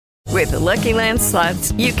With the Lucky Land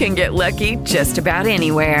Slots, you can get lucky just about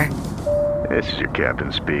anywhere. This is your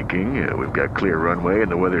captain speaking. We've got clear runway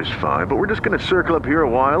and the weather's fine, but we're just going to circle up here a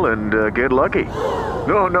while and get lucky.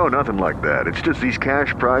 No, nothing like that. It's just these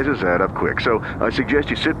cash prizes add up quick. So I suggest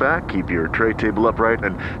you sit back, keep your tray table upright,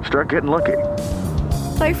 and start getting lucky.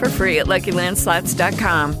 Play for free at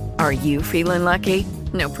LuckyLandSlots.com. Are you feeling lucky?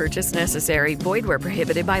 No purchase necessary. Void where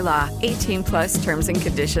prohibited by law. 18+ terms and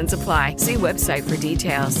conditions apply. See website for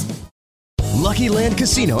details. Lucky Land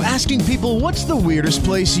Casino, asking people, what's the weirdest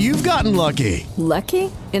place you've gotten lucky?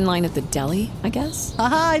 Lucky? In line at the deli, I guess?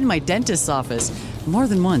 Aha, in my dentist's office. More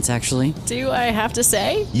than once, actually. Do I have to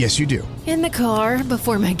say? Yes, you do. In the car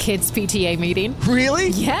before my kids' PTA meeting. Really?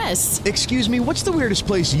 Yes. Excuse me, what's the weirdest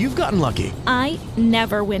place you've gotten lucky? I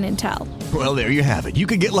never win and tell. Well, there you have it. You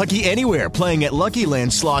can get lucky anywhere, playing at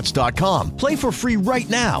LuckyLandSlots.com. Play for free right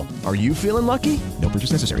now. Are you feeling lucky? No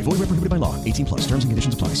purchase necessary. Void where prohibited by law. 18+. Terms and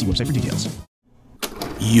conditions apply. See website for details.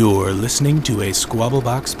 You're listening to a Squabble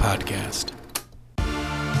Box podcast.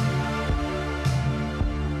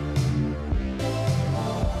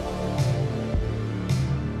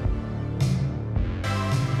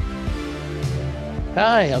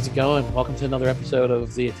 Hi, how's it going? Welcome to another episode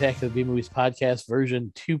of the Attack of the B-Movies podcast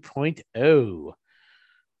version 2.0.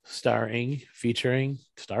 Featuring,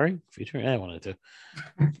 I wanted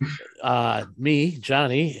to. Me,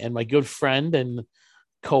 Johnny, and my good friend and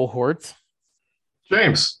cohort,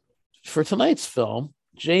 James. For tonight's film,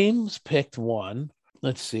 James picked one.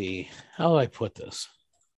 Let's see, how do I put this?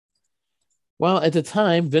 Well, at the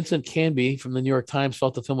time, Vincent Canby from the New York Times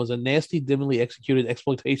felt the film was a nasty, dimly executed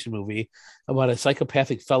exploitation movie about a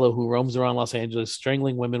psychopathic fellow who roams around Los Angeles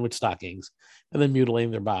strangling women with stockings and then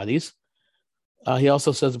mutilating their bodies. He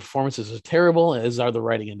also says the performances are terrible, as are the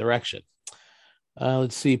writing and direction.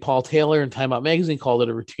 Let's see, Paul Taylor in Time Out magazine called it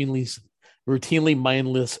a routinely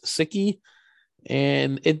mindless sickie,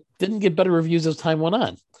 and it didn't get better reviews as time went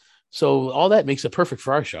on. So all that makes it perfect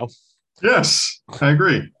for our show. Yes, I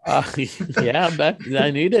agree. Yeah,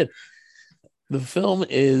 I knew you did. The film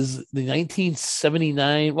is the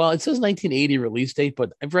 1979. Well, it says 1980 release date,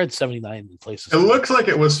 but I've read 79 in places. It looks like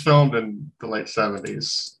it was filmed in the late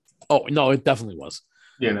 70s. Oh, no, it definitely was.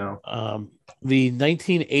 You know, the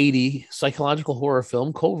 1980 psychological horror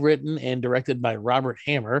film, co-written and directed by Robert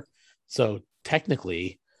Hammer. So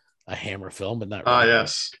technically a Hammer film, but not really.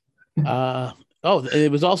 Yes.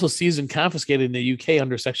 It was also seized and confiscated in the UK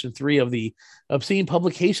under Section 3 of the Obscene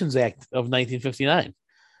Publications Act of 1959.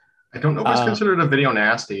 I don't know if it's considered a video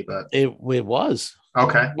nasty, but it was.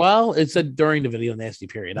 Okay. Well, it said during the video nasty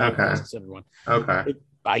period. Okay. Okay.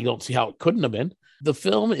 I don't see how it couldn't have been. The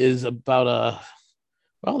film is about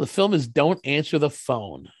the film is Don't Answer the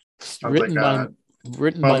Phone. Written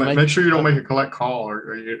by make sure you don't make a collect call,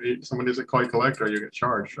 or someone doesn't call you collect, or you get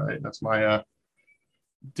charged. Right? That's my.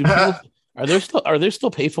 Are there still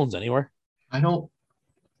payphones anywhere? I don't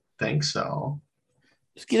think so.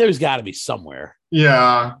 There's got to be somewhere.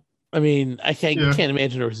 Yeah. I mean, I can't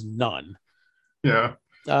imagine there's none. Yeah.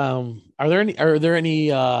 Are there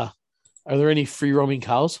any free roaming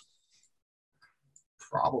cows?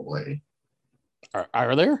 Probably.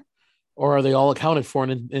 Are there? Or are they all accounted for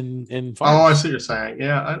in farms? Oh, I see what you're saying.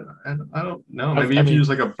 Yeah, I don't know. Maybe you use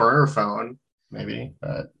like a burner phone, maybe.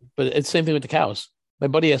 But it's the same thing with the cows. My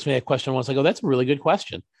buddy asked me that question once. I go, that's a really good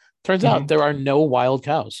question. Turns out there are no wild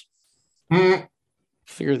cows. You'll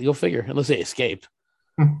figure, unless they escaped.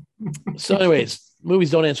 So anyways, movies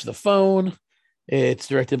Don't Answer the Phone. It's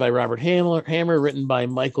directed by Robert Hammer, written by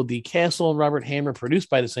Michael D. Castle and Robert Hammer, produced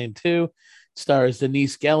by the same two. Stars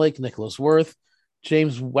Denise Gallick, Nicholas Worth,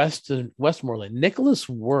 James Westmoreland. Nicholas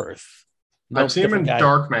Worth. I've seen him in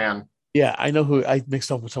Darkman. Yeah, I know who. I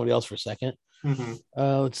mixed up with somebody else for a second. Mm-hmm.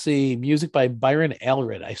 Let's see. Music by Byron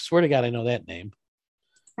Allred. I swear to God, I know that name.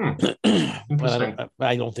 But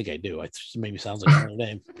I don't think I do. It just maybe sounds like another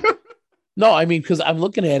name. No, I mean, because I'm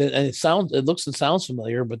looking at it and it looks and sounds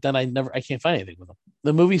familiar, but then I can't find anything with them.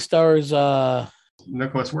 The movie stars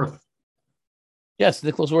Nicholas Worth. Yes,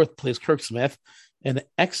 Nicholas Worth plays Kirk Smith, an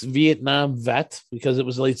ex-Vietnam vet, because it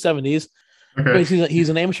was the late 70s. Okay. He's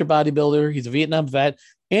an amateur bodybuilder. He's a Vietnam vet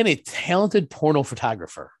and a talented porno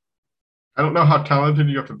photographer. I don't know how talented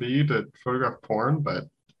you have to be to photograph porn, but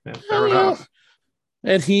fair enough.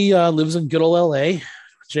 And he lives in good old LA,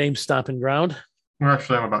 James' stomping ground.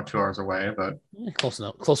 Actually, I'm about 2 hours away, but close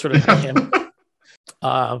enough, closer to him.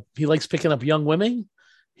 He likes picking up young women.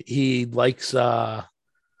 He likes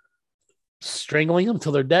strangling them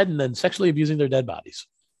until they're dead and then sexually abusing their dead bodies.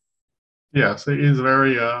 Yes, he's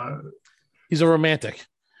very... He's a romantic.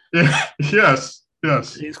 Yeah. Yes.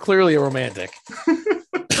 He's clearly a romantic.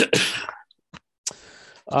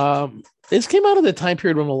 This came out of the time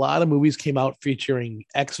period when a lot of movies came out featuring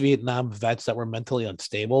ex-Vietnam vets that were mentally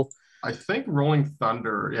unstable. I think Rolling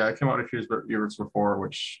Thunder, it came out a few years before,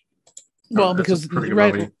 which because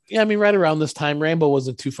right around this time, Rambo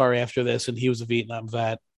wasn't too far after this, and he was a Vietnam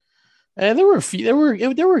vet. And there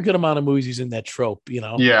were a good amount of movies using that trope,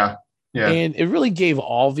 Yeah. And it really gave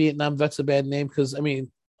all Vietnam vets a bad name because,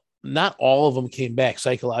 not all of them came back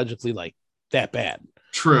psychologically like that bad.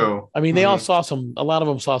 True. They all a lot of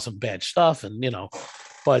them saw some bad stuff, and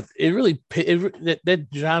but it really that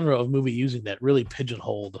genre of movie using that really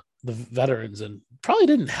pigeonholed the veterans and probably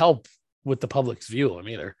didn't help with the public's view of them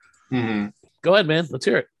either. Mm-hmm. Go ahead, man. Let's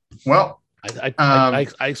hear it. Well, I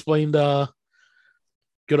explained.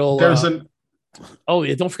 Good old.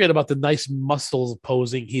 Don't forget about the nice muscles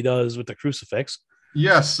posing he does with the crucifix.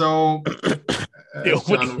 Yeah. So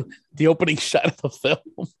the opening shot of the film.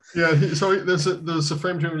 Yeah. So there's a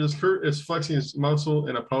frame to him. Kurt is flexing his muscle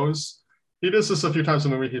in a pose. He does this a few times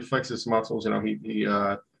in the movie. He flexes his muscles. He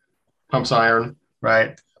pumps iron.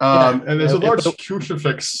 Right. And there's a large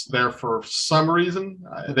crucifix there for some reason.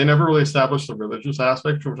 They never really established the religious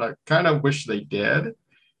aspect, which I kind of wish they did.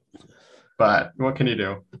 But what can you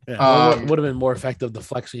do? Yeah, would have been more effective, the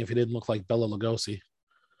flexing, if he didn't look like Bela Lugosi.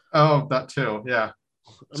 Oh, that too. Yeah.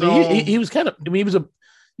 He was kind of. He was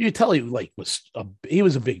you could tell he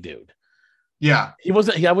was a big dude. Yeah. He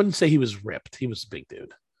wasn't. I wouldn't say he was ripped. He was a big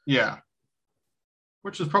dude. Yeah.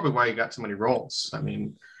 Which is probably why he got so many roles.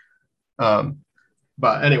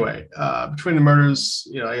 But anyway, between the murders,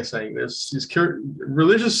 like I was saying, there's these twisted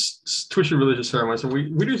religious ceremonies. So we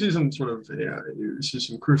do see some sort of, see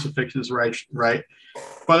some crucifixes, right?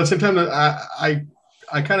 But at the same time,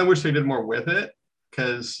 I kind of wish they did more with it,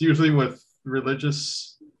 because usually with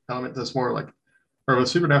religious element, that's more like, or with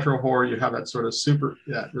supernatural horror, you have that sort of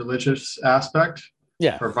religious aspect,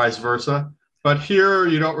 or vice versa. But here,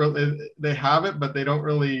 you don't really. They have it, but they don't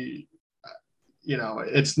really.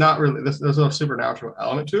 It's not really, there's no supernatural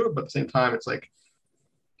element to it, but at the same time, it's like,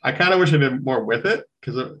 I kind of wish I did more with it,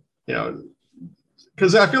 because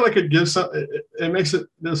I feel like it gives it makes it,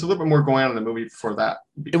 there's a little bit more going on in the movie for that.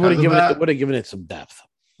 It would have given it some depth.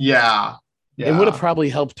 Yeah. It would have probably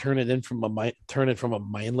helped turn it from a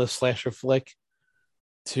mindless slasher flick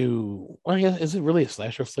to, is it really a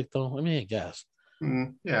slasher flick though? I guess.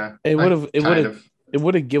 Yeah. It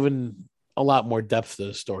would have given a lot more depth to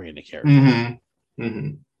the story and the character. Mm-hmm.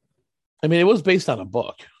 Mm-hmm. It was based on a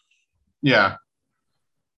book. Yeah.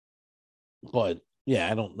 But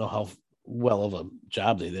I don't know how well of a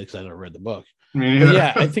job they did, because I never read the book.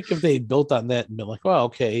 Yeah. I think if they built on that and been like, well,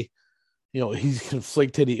 okay, he's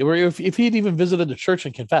conflicted, or if he'd even visited the church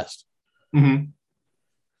and confessed, mm-hmm.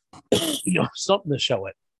 Something to show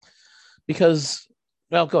it. Because,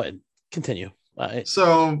 well, go ahead, continue.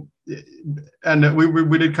 So, and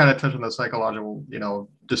we did kind of touch on the psychological,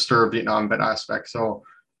 disturbed Vietnam vet aspect. So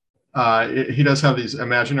he does have these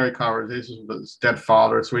imaginary conversations with his dead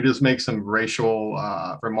father. So he just makes some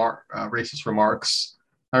racist remarks.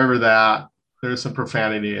 I remember that. There's some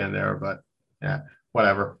profanity in there, but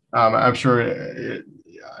whatever. I'm sure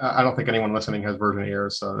I don't think anyone listening has virgin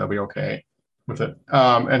ears, so they'll be okay with it.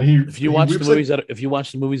 And if you watch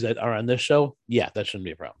the movies that are on this show, that shouldn't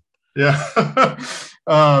be a problem. Yeah.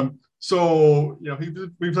 So, he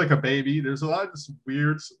weeps like a baby. There's a lot of this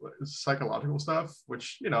weird psychological stuff,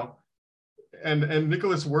 which, and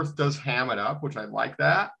Nicholas Worth does ham it up, which I like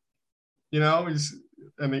that, and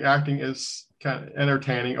the acting is kind of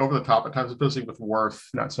entertaining, over the top at times, especially with Worth,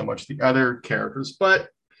 not so much the other characters, but,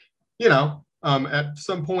 at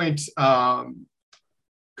some point,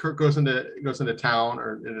 Kurt goes into town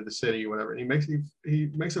or into the city, whatever, and he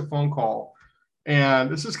makes a phone call. And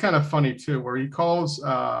this is kind of funny too, where he calls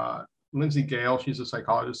Lindsay Gale. She's a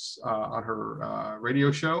psychologist on her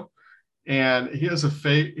radio show, and he has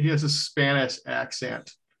a Spanish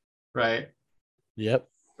accent, right? Yep.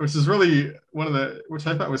 Which is really which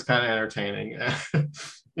I thought was kind of entertaining,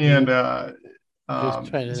 and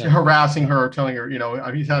he's harassing her, telling her,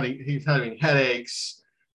 he's having headaches,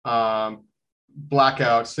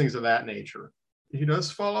 blackouts, things of that nature. He does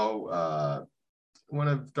follow one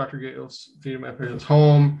of Dr. Gale's female patients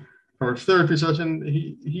home for a therapy session.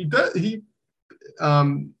 He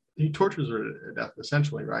tortures her to death,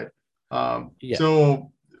 essentially, right?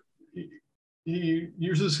 So he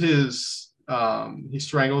uses he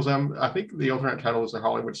strangles them. I think the alternate title is the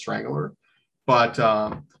Hollywood Strangler, but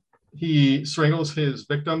he strangles his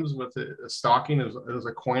victims with a stocking. There's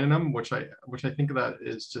a coin in them, which I think that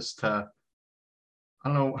is just I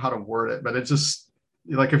don't know how to word it, but it's just,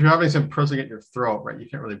 like, if you're having some pressing at your throat, right, you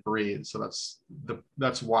can't really breathe. So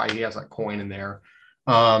that's why he has that coin in there.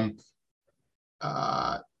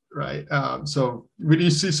 Right. So we do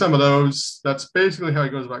see some of those. That's basically how he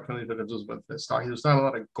goes about killing individuals with this stock. There's not a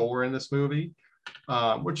lot of gore in this movie,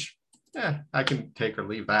 which I can take or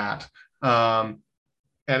leave that. And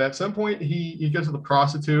at some point, he gets to the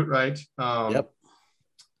prostitute, right? Yep.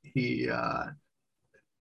 He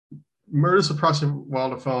murders the prostitute while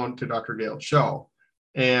on the phone to Dr. Gale's show.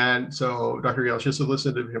 And so Dr. Gale, just to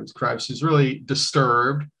listen to his crimes, she's really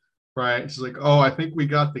disturbed, right? She's like, oh, I think we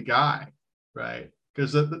got the guy, right?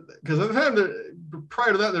 Because at the time,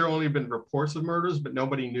 prior to that, there had only been reports of murders, but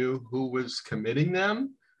nobody knew who was committing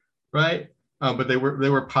them, right? But they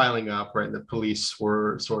were piling up, right? And the police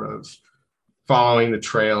were sort of following the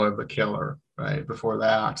trail of the killer, right? Before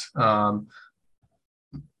that,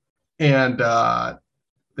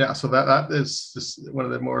 so that is just one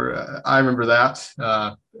of the more. I remember that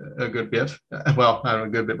a good bit. Well, I don't know a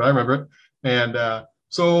good bit, but I remember it. And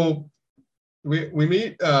so. We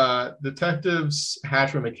meet detectives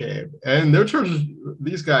Hatcher and McCabe, and their terms.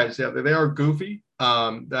 These guys, they are goofy.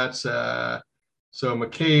 That's so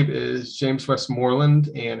McCabe is James Westmoreland,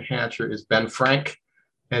 and Hatcher is Ben Frank,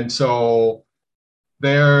 and so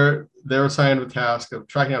they're assigned the task of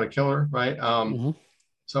tracking down a killer, right?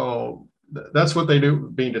 So that's what they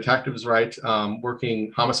do, being detectives, right?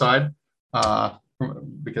 Working homicide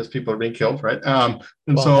because people are being killed, right?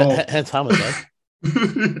 Hence homicide.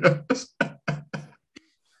 Yes.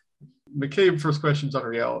 McCabe first questions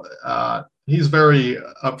Dr. Gale. He's very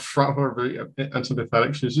upfront or very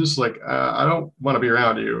unsympathetic. She's just like, I don't want to be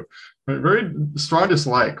around you. Very strong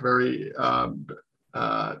dislike. Very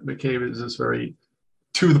McCabe is just very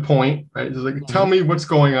to the point, right? He's like, tell me what's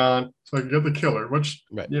going on so I can get the killer. Which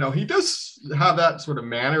he does have that sort of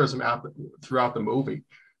mannerism throughout the movie,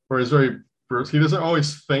 where he's very brusque. He doesn't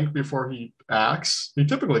always think before he acts. He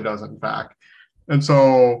typically doesn't, in fact. And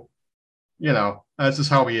so, that's just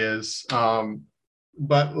how he is.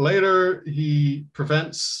 But later, he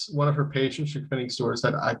prevents one of her patients from committing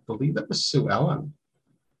suicide. I believe that was Sue Ellen.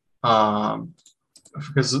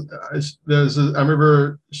 Because I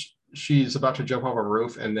remember she's about to jump off a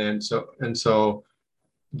roof, and so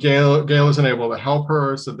Gale isn't able to help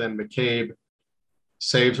her. So then McCabe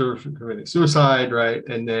saves her from committing suicide, right?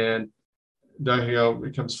 And then Dahlia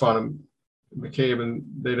becomes fond of McCabe, and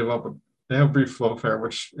they have a brief love affair,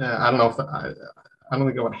 which I don't know if I don't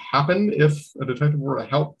think it would happen if a detective were to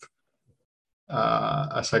help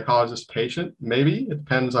a psychologist patient. Maybe it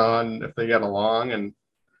depends on if they get along.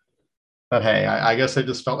 But hey, I guess they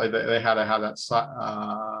just felt like they had to have that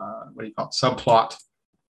subplot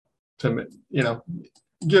to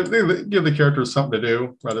give the characters something to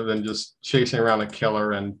do rather than just chasing around a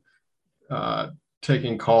killer and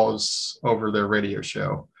taking calls over their radio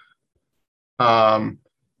show.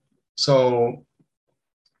 So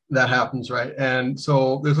that happens, right? And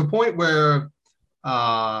so there's a point where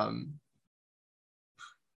I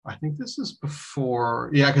think this is before,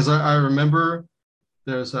 because I remember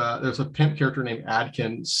there's a pimp character named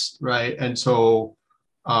Adkins, right? And so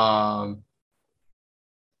I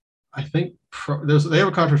think they have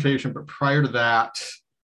a confrontation, but prior to that,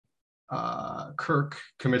 Kirk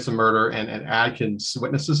commits a murder and Adkins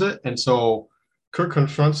witnesses it, and so Kirk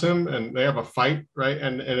confronts him and they have a fight, right?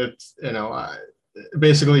 And it's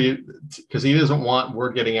basically because he doesn't want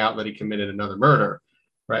word getting out that he committed another murder,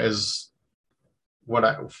 right? Is what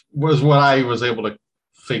I was able to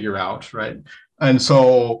figure out, right? And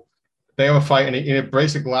so they have a fight, and he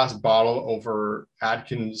breaks a glass bottle over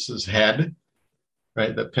Adkins's head,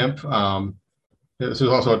 right? The pimp. This is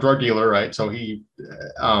also a drug dealer, right? So he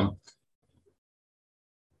does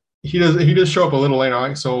show up a little later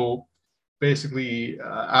on. So basically,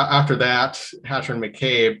 after that, Hatcher and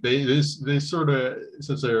McCabe, they sort of,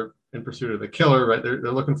 since they're in pursuit of the killer, right? They're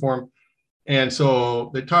looking for him, and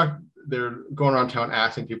so they're going around town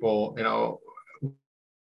asking people, they're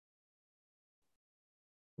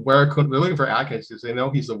looking for Atkins because they know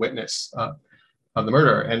he's the witness of the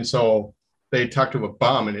murder, and so they talk to a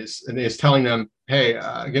bum and is telling them, "Hey,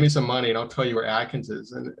 give me some money and I'll tell you where Atkins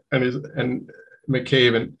is." And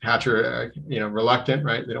McCabe and Hatcher, reluctant,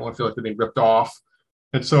 right? They don't want to feel like they're being ripped off,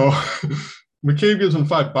 and so McCabe gives him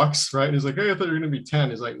 $5, right? And he's like, "Hey, I thought you were going to be 10."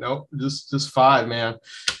 He's like, "Nope, just 5, man."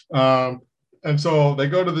 And so they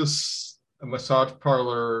go to this massage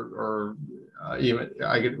parlor, or even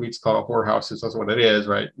we just call it a whorehouse. That's what it is,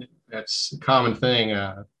 right? It's a common thing,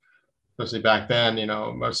 especially back then.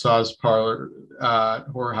 Massage parlor,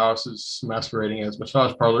 whorehouses masquerading as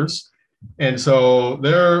massage parlors. And so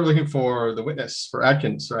they're looking for the witness for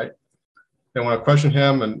Atkins, right? They want to question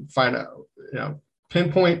him and find out,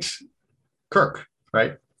 pinpoint Kirk,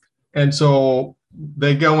 right? And so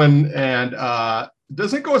they go in and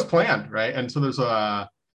doesn't go as planned, right? And so there's I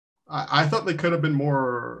thought they could have been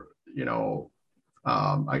more,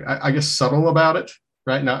 I guess subtle about it,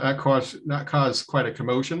 right? Not cause quite a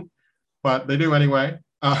commotion, but they do anyway.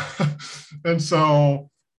 And so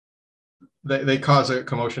they cause a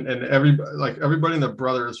commotion, and everybody and their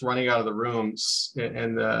brother is running out of the rooms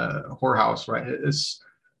in the whorehouse, right? It's,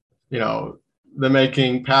 they're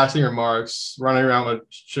making passing remarks, running around with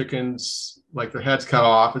chickens, like their heads cut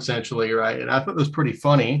off, essentially, right? And I thought it was pretty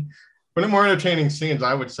funny, but more entertaining scenes,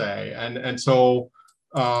 I would say. And so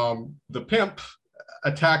the pimp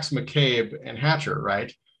attacks McCabe and Hatcher,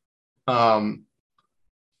 right? I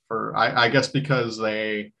guess because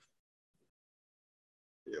they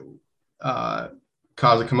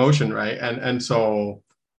cause a commotion, right? And so,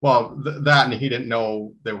 that, and he didn't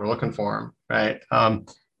know they were looking for him, right?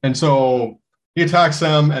 And so he attacks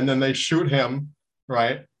them, and then they shoot him,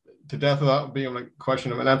 right, to death without being able to question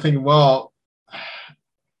him. And I'm thinking, well,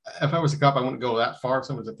 if I was a cop, I wouldn't go that far if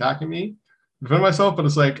someone's attacking me, defend myself. But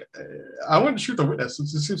it's like, I wouldn't shoot the witness. It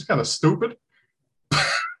just seems kind of stupid.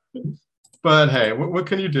 But hey, what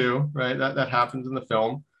can you do, right? That happens in the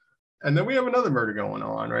film. And then we have another murder going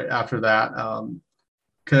on right after that.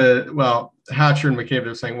 Hatcher and McCabe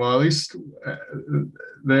are saying, well, at least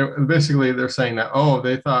they're saying that,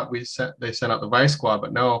 they thought they sent out the vice squad,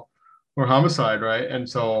 but no, we're homicide, right? And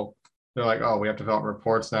so they're like, we have to fill out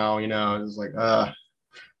reports now, it's like,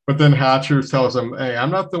 but then Hatcher tells them, hey, I'm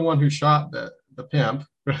not the one who shot the pimp,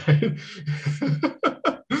 right?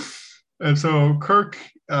 And so Kirk,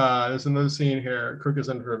 there's another scene here. Kirk is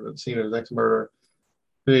in for the scene of the next murder.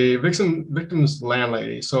 The victim's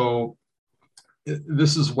landlady. So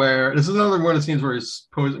this is another one of the scenes where he's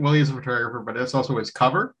posing. Well, he's a photographer, but it's also his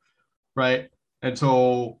cover, right? And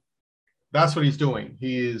so that's what he's doing.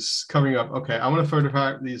 He's covering up. Okay, I'm going to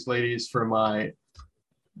photograph these ladies for my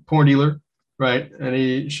porn dealer, right? And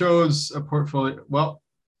he shows a portfolio. Well,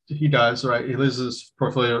 he does, right? He lists his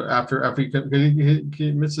portfolio after he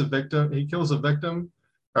commits a victim. He kills a victim,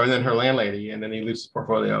 and then her landlady, and then he leaves his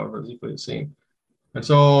portfolio for the scene. And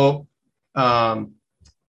so Hatcher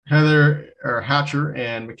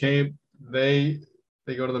and McCabe, they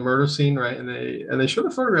go to the murder scene, right? And they show the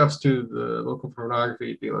photographs to the local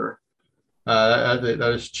pornography dealer.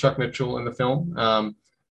 That is Chuck Mitchell in the film.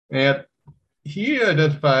 And he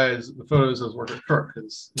identifies the photos as work of Kirk,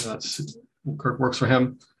 because Kirk works for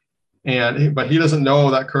him. But he doesn't know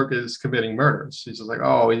that Kirk is committing murders. He's just like,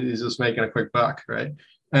 he's just making a quick buck, right?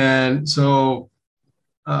 And so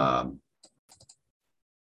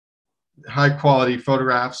high quality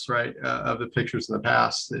photographs, right, of the pictures in the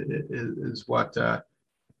past is what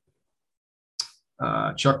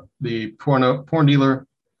Chuck, the porn dealer,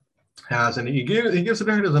 has, and he gives it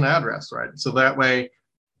as an address, right? So that way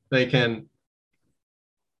they can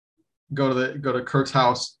go to Kirk's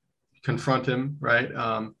house, confront him, right?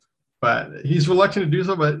 But he's reluctant to do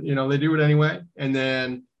so, but they do it anyway. And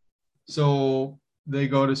then so they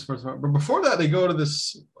go to, but before that, they go to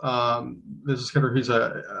this character who's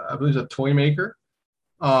I believe he's a toy maker.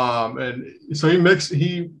 And so they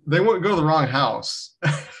won't go to the wrong house.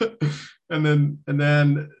 and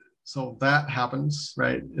then so that happens,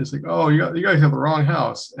 right? It's like, you guys have the wrong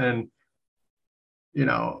house. And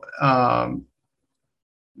the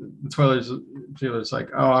toilet's like,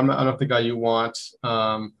 I'm not the guy you want.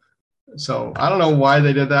 So I don't know why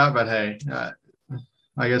they did that, but hey,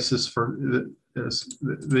 I guess it's for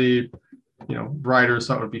the writers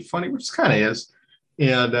thought it would be funny, which kind of is.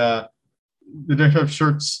 And the detective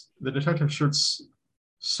shirts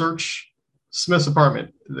search Smith's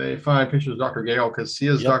apartment. They find pictures of Dr. Gale, because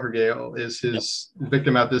Dr. Gale is his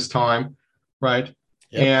victim at this time, right?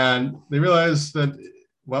 Yep. And they realize that,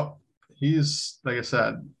 he's, like I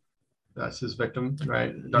said, that's his victim,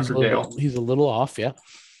 right? Dr. Gale. He's a little off, yeah.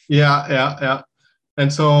 Yeah.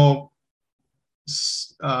 And so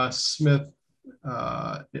Smith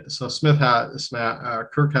Kirk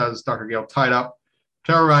has Dr. Gale tied up,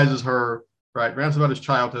 terrorizes her, right? Rants about his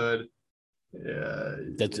childhood.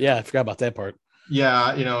 I forgot about that part.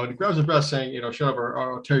 Yeah, and grabs his breast, saying, shut up or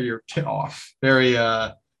I'll tear your tit off. Very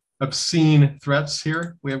obscene threats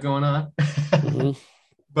here we have going on. Mm-hmm.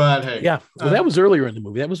 But hey, yeah. Well, that was earlier in the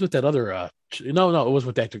movie. That was with that other. No, it was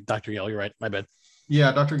with Dr. Gale. You're right. My bad.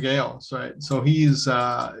 Yeah, Dr. Gale. Right. So he's. There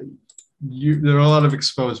are a lot of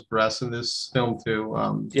exposed breasts in this film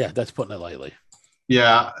too. That's putting it lightly.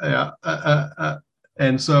 Yeah.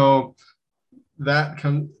 And so that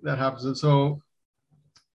happens. And so,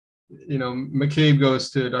 McCabe goes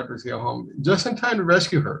to Dr. Gale home just in time to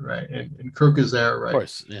rescue her, right? And Kirk is there, right? Of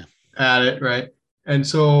course, yeah. At it, right? And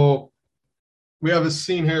so we have a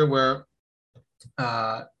scene here where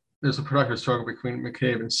there's a productive struggle between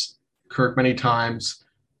McCabe and Kirk many times.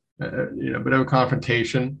 You know, a bit of a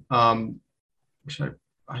confrontation. Which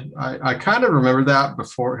I kind of remember that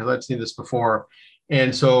before because I'd seen this before,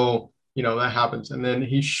 and so you know that happens, and then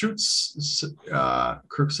he shoots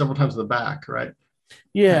Kirk several times in the back, right?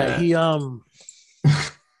 Yeah, he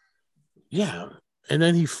yeah, and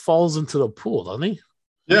then he falls into the pool, doesn't he?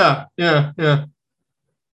 Yeah. Yeah.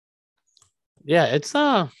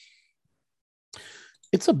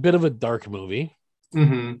 It's a bit of a dark movie,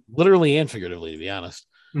 literally and figuratively, to be honest.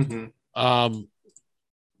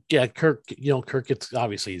 Yeah, Kirk. You know, Kirk gets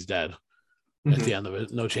obviously he's dead at the end of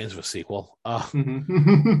it. No chance of a sequel. I don't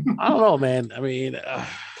know, man. I mean,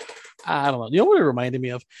 I don't know. You know what it reminded me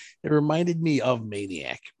of? It reminded me of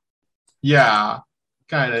Maniac. Yeah,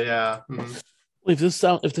 kind of. Yeah. If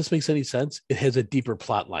this makes any sense, it has a deeper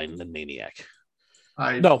plot line than Maniac.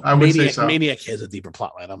 I would say so. Maniac has a deeper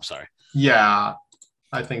plot line. I'm sorry. Yeah,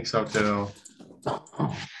 I think so too.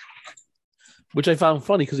 Which I found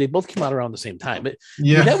funny because they both came out around the same time.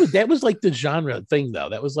 Yeah, that was like the genre thing, though.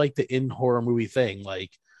 That was like the in horror movie thing. Like,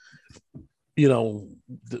 you know,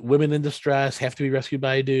 the women in distress have to be rescued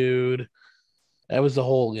by a dude. That was the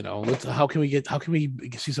whole, you know, how can we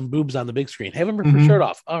see some boobs on the big screen? Have him rip her shirt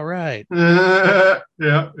off. All right. Yeah.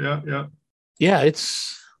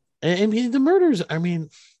 It's, I mean, the murders, I mean,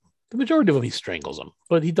 the majority of them, he strangles them,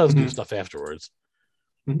 but he does do stuff afterwards.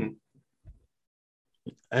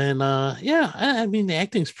 And I mean, the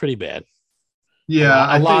acting's pretty bad.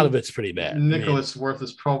 Yeah, a lot of it's pretty bad. Nicholas Worth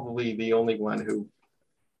is probably the only one who,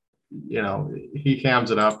 you know, he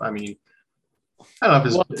hams it up. I mean, I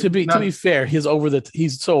don't know if to be fair, he's so over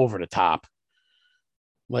the top.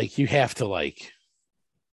 Like you have to like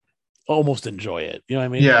almost enjoy it. You know what I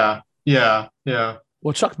mean? Yeah.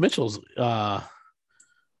 Well, Chuck Mitchell's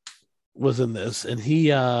was in this, and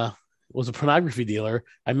he was a pornography dealer.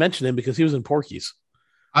 I mentioned him because he was in Porky's.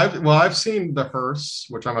 I've seen The Hearse,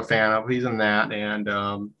 which I'm a fan of. He's in that,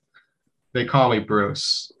 and They Call Me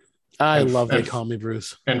Bruce. I love They Call Me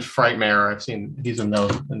Bruce. And Frightmare. I've seen he's in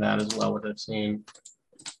that as well. What I've seen.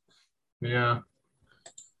 Yeah.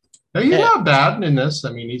 No, he's not bad in this.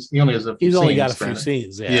 I mean, he only has a few He's scenes, only got a few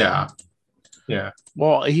scenes. Yeah.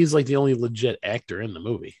 Well, he's like the only legit actor in the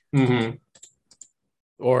movie.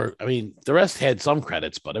 Or, I mean, the rest had some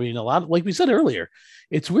credits, but I mean, a lot, like we said earlier,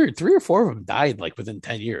 it's weird. 3 or 4 of them died like within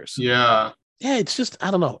 10 years. Yeah. It's just,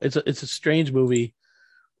 I don't know. It's a strange movie.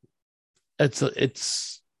 I don't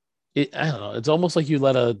know. It's almost like you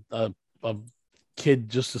let a kid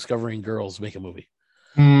just discovering girls make a movie.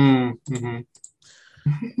 I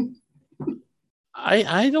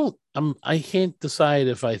can't decide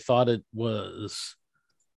if I thought it was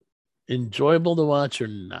enjoyable to watch or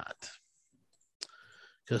not.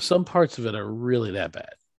 Because some parts of it are really that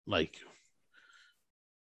bad. Like,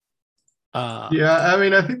 I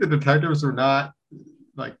mean, I think the detectives are not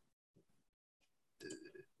like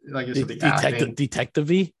you said,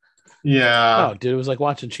 detective-y. Yeah. Oh, dude, it was like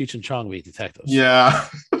watching Cheech and Chong be detectives. Yeah.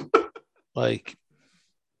 Like,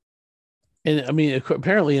 and I mean,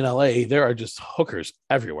 apparently in LA there are just hookers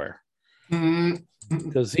everywhere.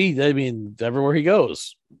 Because everywhere he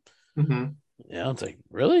goes. Yeah, it's like,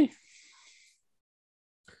 really?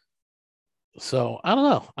 So I don't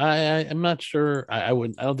know. I'm not sure. I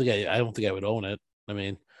don't think I would own it. I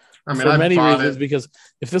mean, for many reasons, because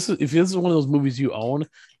if this is one of those movies you own,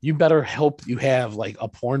 you better hope you have like a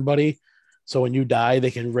porn buddy, so when you die,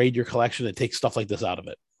 they can raid your collection and take stuff like this out of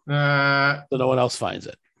it, so no one else finds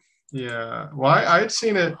it. Yeah. Well, I had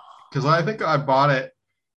seen it because I think I bought it.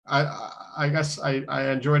 I guess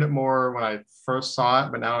I enjoyed it more when I first saw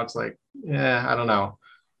it, but now it's like, I don't know,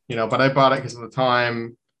 you know. But I bought it because at the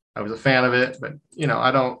time I was a fan of it, but you know,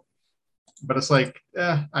 I don't. But it's like,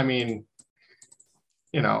 I mean,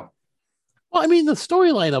 you know. Well, I mean, the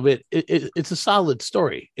storyline of it's a solid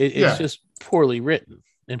story. It's just poorly written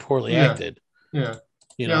and poorly acted. Yeah.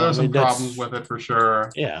 You know, there's some problems with it for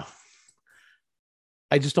sure. Yeah.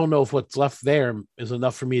 I just don't know if what's left there is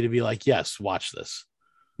enough for me to be like, yes, watch this.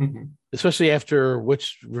 Especially after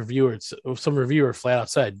some reviewer flat out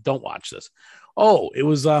said, don't watch this. Oh, it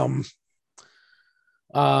was Leonard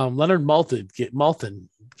Maltin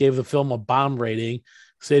gave the film a bomb rating,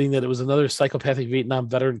 stating that it was another psychopathic Vietnam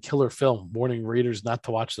veteran killer film, warning readers not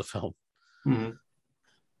to watch the film.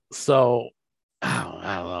 So, I don't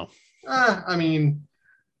know. I mean,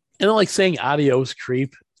 and like saying adios,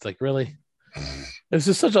 creep. It's like, really? It's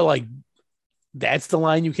just such a like, that's the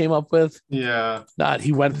line you came up with? Yeah. Not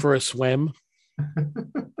he went for a swim.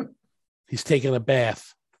 He's taking a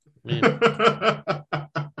bath. You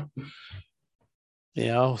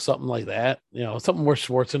know, something like that. You know, something more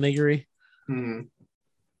Schwarzenegger-y.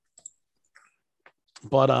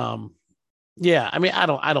 But yeah, I mean,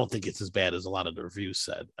 I don't think it's as bad as a lot of the reviews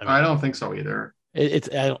said. I mean, I don't think so either.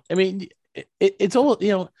 It's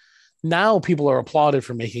all, now people are applauded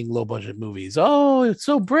for making low budget movies. Oh, it's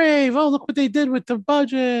so brave. Oh, look what they did with the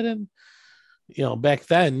budget. And back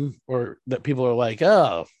then, or that people are like,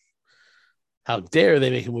 oh, how dare they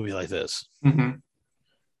make a movie like this? Mm-hmm.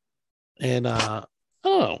 And I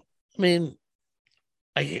don't know. I mean,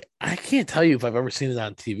 I can't tell you if I've ever seen it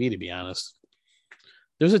on TV, to be honest.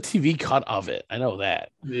 There's a TV cut of it. I know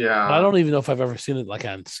that. Yeah. But I don't even know if I've ever seen it like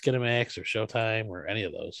on Skinamax or Showtime or any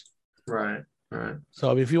of those. Right.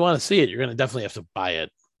 So I mean, if you want to see it, you're going to definitely have to buy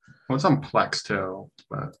it. Well, it's on Plex too.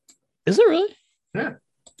 But... Is it really? Yeah.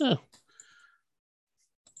 Oh.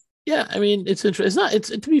 Yeah. I mean, it's interesting.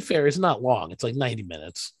 To be fair, it's not long. It's like 90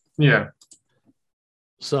 minutes. Yeah.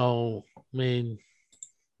 So, I mean,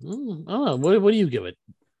 I don't know. What do you give it?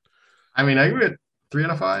 I mean, I give it 3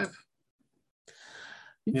 out of 5.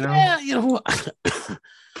 Yeah, you know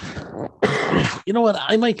what?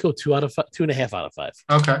 I might go 2.5 out of 5.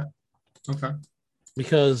 Okay.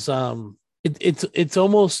 Because it's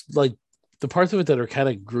almost like the parts of it that are kind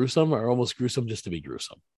of gruesome are almost gruesome just to be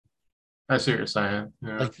gruesome. I see what you're saying.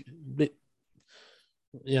 Yeah. Like,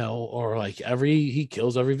 or like he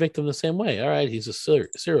kills every victim the same way. All right, he's a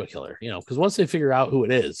serial killer. Because once they figure out who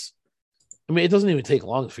it is, I mean, it doesn't even take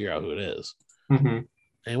long to figure out who it is. Mm-hmm.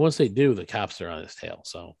 And once they do, the cops are on his tail.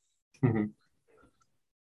 So, mm-hmm.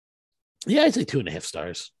 Yeah, I'd say 2.5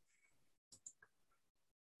 stars.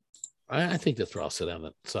 I think that's where I'll sit on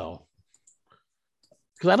it. So,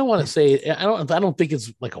 because I don't want to say I don't think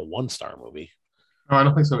it's like a 1-star movie. No, I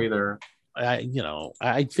don't think so either. I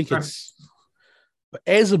think it's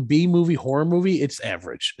as a B movie, horror movie, it's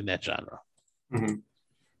average in that genre. Mm-hmm.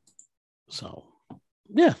 So,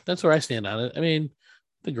 yeah, that's where I stand on it. I mean,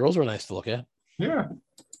 the girls were nice to look at. Yeah.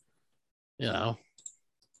 There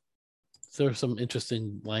were some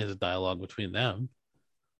interesting lines of dialogue between them.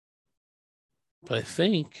 But I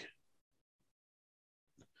think,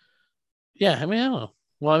 yeah, I mean, I don't know.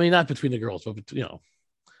 Well, I mean, not between the girls, but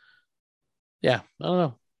yeah, I don't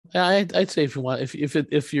know. I'd say if you want,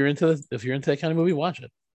 if you're into that kind of movie, watch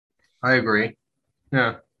it. I agree.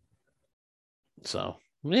 Yeah. So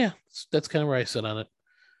yeah, that's kind of where I sit on it.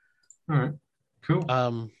 All right.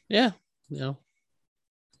 Cool. Yeah.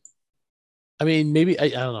 I mean, maybe I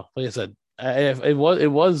don't know. Like I said, it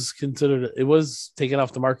was taken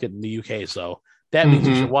off the market in the UK, so that means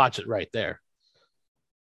you should watch it right there.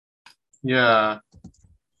 Yeah.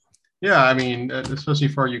 Yeah, I mean, especially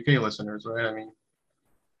for our UK listeners, right? I mean,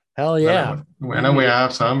 hell yeah. I know we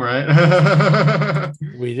have some, right?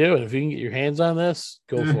 We do. If you can get your hands on this,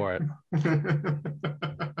 go for it.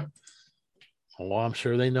 Well, I'm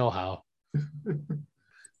sure they know how.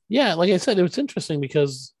 Yeah, like I said, it was interesting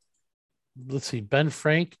because, let's see, Ben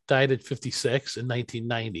Frank died at 56 in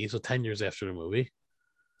 1990, so 10 years after the movie.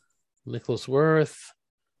 Nicholas Worth,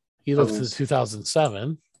 he lived to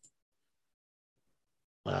 2007.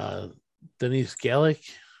 Denise Gallick,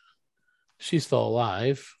 she's still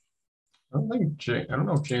alive. I don't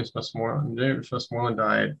know if James Westmoreland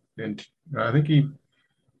died, and I think he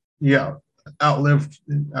outlived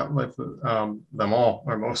them all,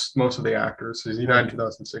 or most of the actors. He died in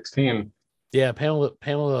 2016. Yeah,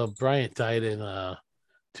 Pamela Bryant died in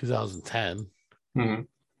 2010. Mm-hmm.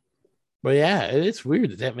 But yeah, it's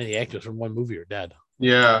weird that many actors from one movie are dead.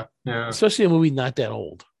 Yeah. Especially a movie not that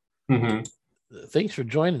old. Mm-hmm. Thanks for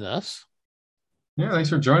joining us. Yeah, thanks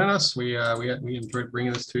for joining us. We enjoyed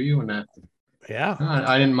bringing this to you, and yeah,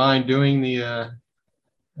 I didn't mind doing the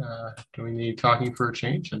talking for a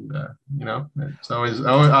change, and it's always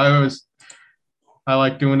I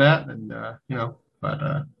like doing that, and but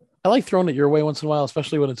I like throwing it your way once in a while,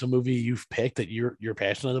 especially when it's a movie you've picked that you're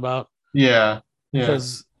passionate about. Yeah.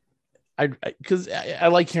 Because I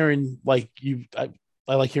like hearing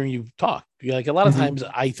I like hearing you talk. Like a lot of times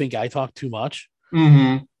I think I talk too much.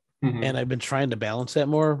 Mm-hmm. Mm-hmm. And I've been trying to balance that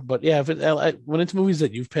more. But yeah, when it's movies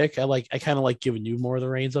that you've picked, I kind of like giving you more of the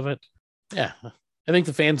reins of it. Yeah, I think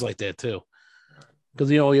the fans like that too,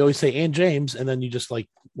 because you always say "and James," and then you just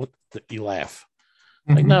you laugh.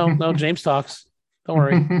 Like no, James talks. Don't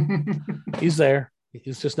worry, he's there.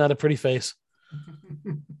 He's just not a pretty face.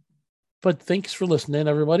 But thanks for listening,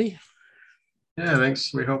 everybody. Yeah,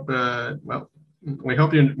 thanks. We hope. I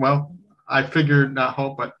figured not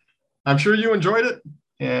hope, but I'm sure you enjoyed it.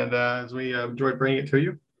 And as we enjoyed bringing it to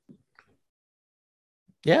you.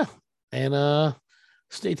 Yeah. And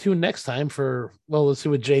stay tuned next time for, let's see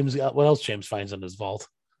what else James finds in his vault.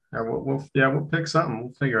 We'll pick something.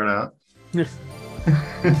 We'll figure it out.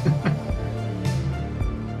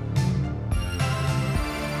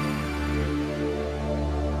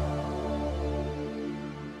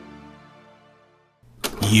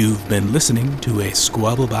 You've been listening to a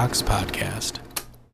Squabble Box podcast.